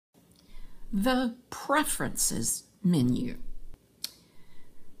the Preferences menu.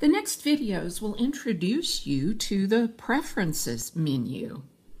 The next videos will introduce you to the Preferences menu.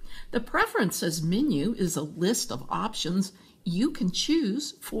 The Preferences menu is a list of options you can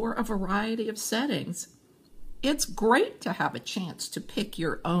choose for a variety of settings. It's great to have a chance to pick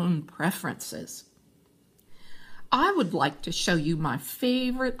your own preferences. I would like to show you my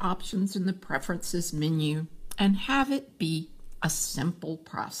favorite options in the Preferences menu and have it be a simple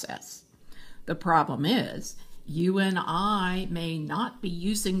process. The problem is, you and I may not be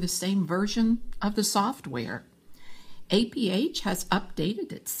using the same version of the software. APH has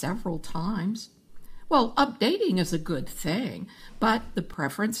updated it several times. Well, updating is a good thing, but the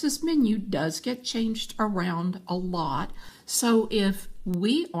Preferences menu does get changed around a lot, so if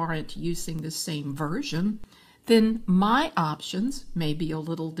we aren't using the same version, then my options may be a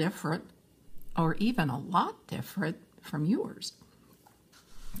little different, or even a lot different from yours.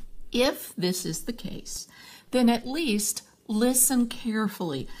 If this is the case, then at least listen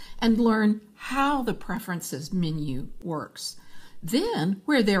carefully and learn how the Preferences menu works. Then,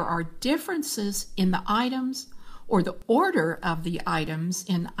 where there are differences in the items or the order of the items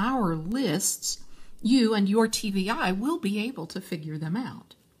in our lists, you and your TVI will be able to figure them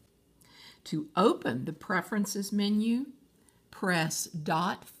out. To open the Preferences menu, press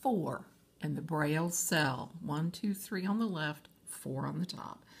dot 4 in the Braille cell. 1, 2, 3 on the left, 4 on the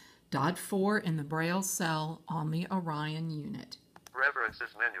top. Dot 4 in the Braille cell on the Orion unit.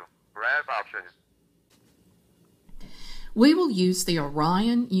 Preferences menu. Graph options. We will use the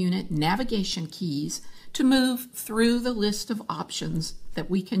Orion unit navigation keys to move through the list of options that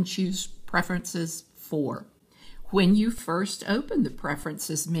we can choose preferences for. When you first open the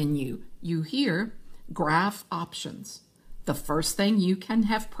Preferences menu, you hear Graph Options. The first thing you can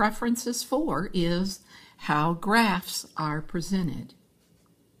have preferences for is how graphs are presented.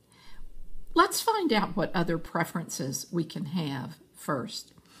 Let's find out what other preferences we can have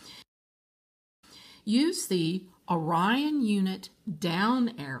first. Use the Orion unit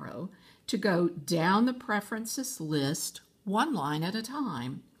down arrow to go down the preferences list one line at a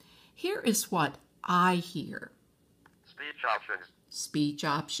time. Here is what I hear. Speech options. Speech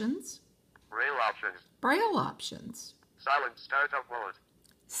options. Braille options. Braille options. Silent startup mode.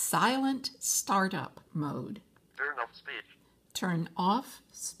 Silent startup mode. Turn off speech. Turn off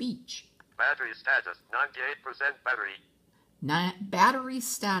speech. Battery status, 98% battery. Battery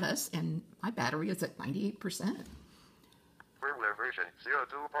status, and my battery is at 98%. Firmware version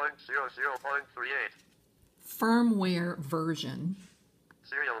 02.00.38. Firmware version.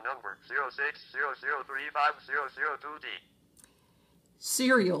 Serial number 0600350002D.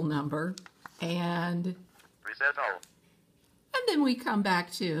 Serial number, and Reset all. And then we come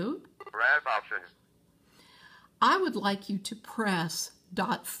back to Graph options. I would like you to press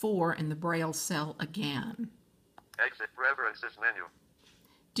dot 4 in the Braille cell again. Exit Preferences menu.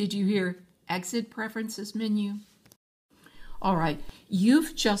 Did you hear Exit Preferences menu? All right,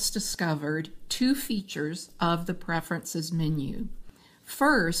 you've just discovered two features of the Preferences menu.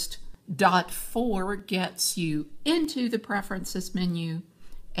 First, dot 4 gets you into the Preferences menu,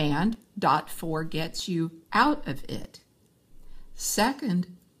 and dot 4 gets you out of it.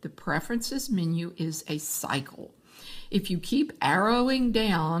 Second, the Preferences menu is a cycle. If you keep arrowing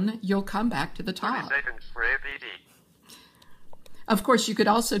down, you'll come back to the top. 30 seconds for APD. Of course, you could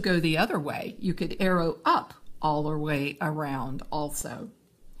also go the other way. You could arrow up all the way around also.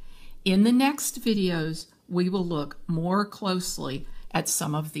 In the next videos, we will look more closely at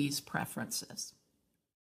some of these preferences.